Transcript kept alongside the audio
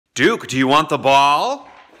Duke, do you want the ball?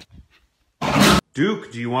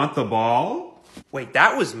 Duke, do you want the ball? Wait,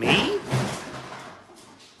 that was me?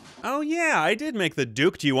 Oh yeah, I did make the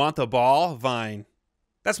Duke, do you want the ball Vine.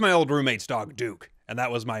 That's my old roommate's dog, Duke, and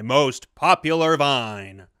that was my most popular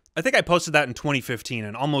Vine. I think I posted that in 2015,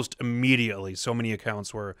 and almost immediately so many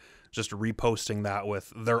accounts were just reposting that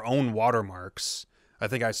with their own watermarks. I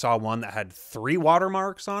think I saw one that had 3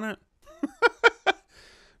 watermarks on it.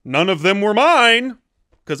 None of them were mine,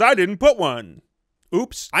 because I didn't put one.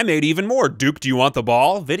 Oops, I made even more Duke, do you want the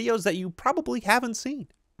ball videos that you probably haven't seen.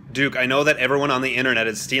 Duke, I know that everyone on the internet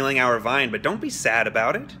is stealing our Vine, but don't be sad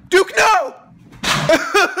about it. Duke, no!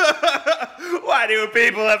 Why do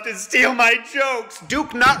people have to steal my jokes?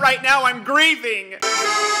 Duke, not right now, I'm grieving!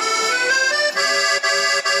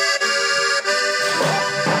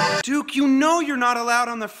 Duke, you know you're not allowed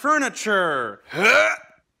on the furniture!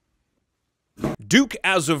 Duke,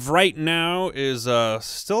 as of right now, is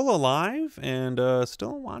still alive and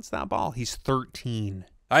still wants that ball. He's 13.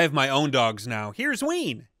 I have my own dogs now. Here's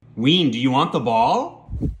Ween. Ween, do you want the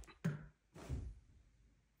ball?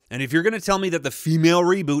 And if you're going to tell me that the female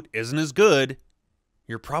reboot isn't as good,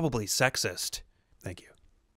 you're probably sexist. Thank you.